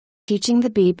teaching the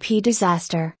BP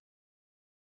disaster.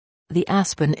 The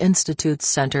Aspen Institute's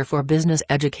Center for Business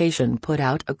Education put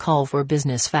out a call for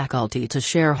business faculty to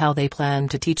share how they plan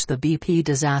to teach the BP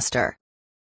disaster.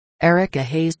 Erika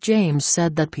Hayes James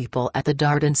said that people at the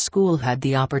Darden School had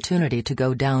the opportunity to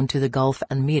go down to the Gulf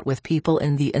and meet with people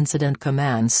in the Incident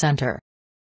Command Center.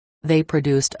 They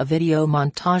produced a video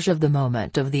montage of the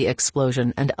moment of the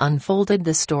explosion and unfolded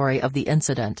the story of the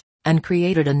incident, and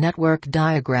created a network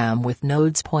diagram with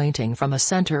nodes pointing from a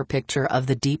center picture of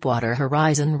the Deepwater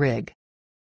Horizon Rig.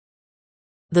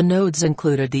 The nodes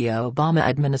included the Obama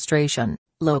administration,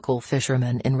 local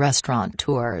fishermen in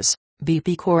restaurateurs,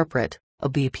 BP corporate, a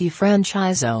BP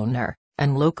franchise owner,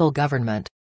 and local government.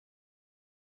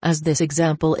 As this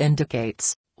example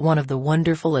indicates, one of the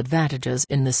wonderful advantages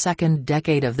in the second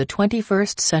decade of the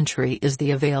 21st century is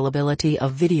the availability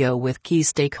of video with key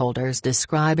stakeholders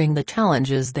describing the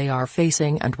challenges they are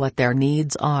facing and what their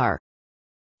needs are.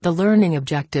 The learning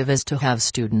objective is to have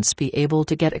students be able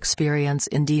to get experience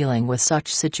in dealing with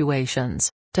such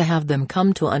situations, to have them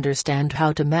come to understand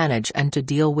how to manage and to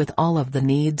deal with all of the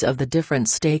needs of the different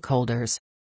stakeholders.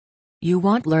 You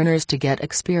want learners to get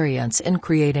experience in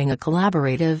creating a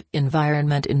collaborative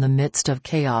environment in the midst of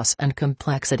chaos and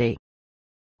complexity.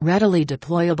 Readily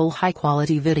deployable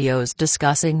high-quality videos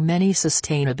discussing many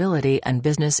sustainability and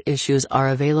business issues are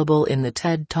available in the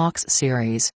TED Talks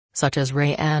series, such as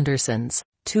Ray Anderson's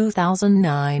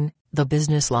 2009, The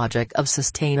Business Logic of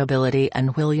Sustainability,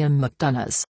 and William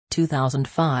McDonough's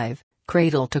 2005,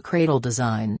 Cradle to Cradle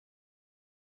Design.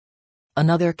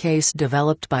 Another case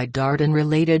developed by Darden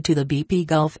related to the BP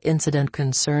Gulf incident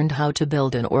concerned how to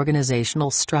build an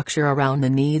organizational structure around the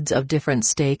needs of different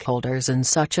stakeholders in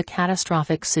such a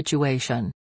catastrophic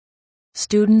situation.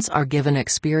 Students are given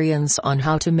experience on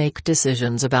how to make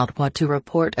decisions about what to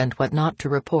report and what not to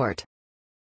report.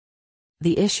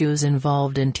 The issues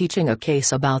involved in teaching a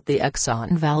case about the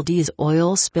Exxon Valdez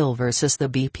oil spill versus the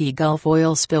BP Gulf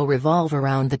oil spill revolve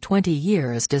around the 20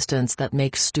 years distance that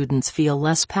makes students feel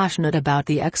less passionate about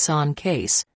the Exxon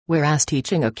case, whereas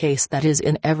teaching a case that is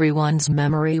in everyone's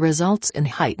memory results in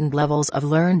heightened levels of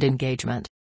learned engagement.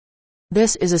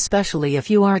 This is especially if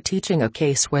you are teaching a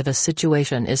case where the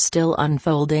situation is still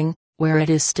unfolding, where it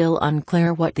is still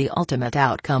unclear what the ultimate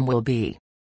outcome will be.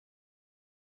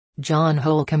 John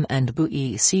Holcomb and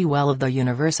Bowie Sewell of the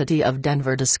University of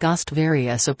Denver discussed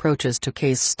various approaches to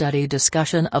case study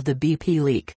discussion of the BP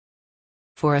leak.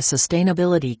 For a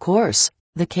sustainability course,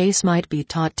 the case might be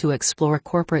taught to explore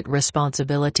corporate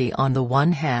responsibility on the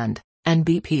one hand, and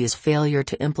BP's failure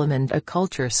to implement a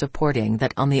culture supporting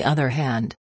that on the other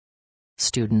hand.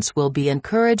 Students will be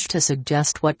encouraged to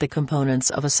suggest what the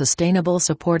components of a sustainable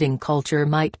supporting culture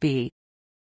might be.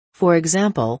 For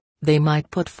example, they might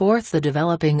put forth the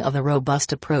developing of a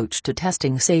robust approach to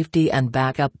testing safety and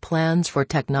backup plans for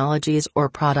technologies or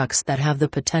products that have the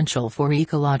potential for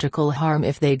ecological harm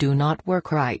if they do not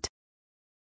work right.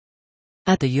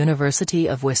 At the University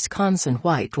of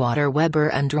Wisconsin-Whitewater, Weber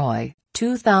and Roy,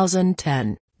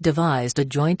 2010, devised a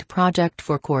joint project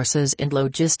for courses in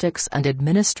logistics and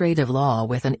administrative law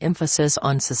with an emphasis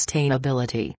on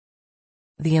sustainability.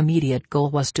 The immediate goal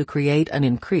was to create an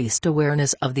increased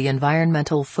awareness of the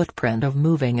environmental footprint of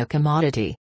moving a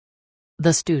commodity.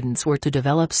 The students were to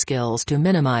develop skills to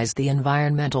minimize the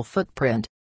environmental footprint.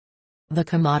 The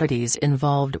commodities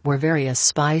involved were various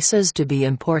spices to be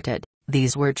imported.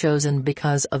 These were chosen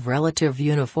because of relative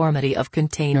uniformity of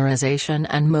containerization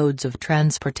and modes of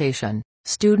transportation,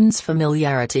 students'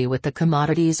 familiarity with the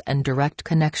commodities and direct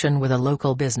connection with a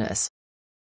local business.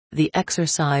 The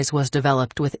exercise was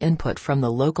developed with input from the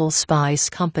local spice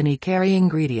company carrying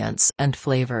ingredients and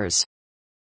flavors.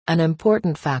 An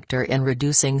important factor in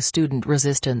reducing student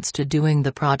resistance to doing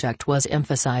the project was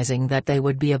emphasizing that they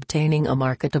would be obtaining a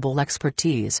marketable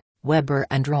expertise. Weber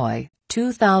and Roy,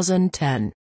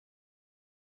 2010.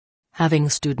 Having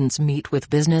students meet with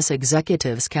business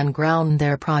executives can ground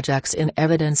their projects in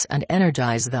evidence and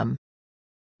energize them.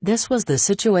 This was the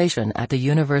situation at the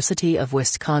University of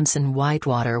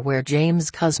Wisconsin-Whitewater, where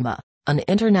James Kuzma, an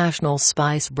international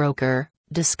spice broker,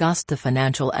 discussed the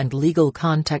financial and legal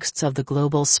contexts of the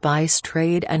global spice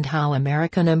trade and how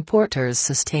American importers'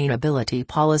 sustainability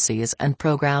policies and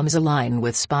programs align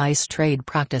with spice trade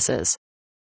practices.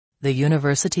 The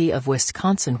University of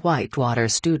Wisconsin-Whitewater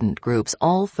student groups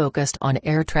all focused on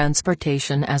air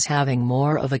transportation as having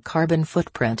more of a carbon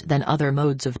footprint than other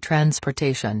modes of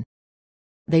transportation.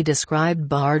 They described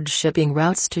barge shipping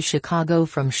routes to Chicago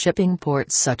from shipping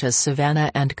ports such as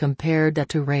Savannah and compared that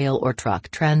to rail or truck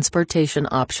transportation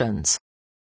options.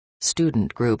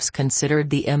 Student groups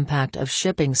considered the impact of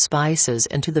shipping spices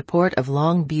into the port of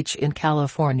Long Beach in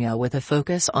California with a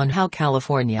focus on how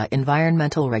California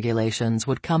environmental regulations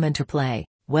would come into play.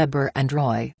 Weber and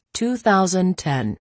Roy, 2010.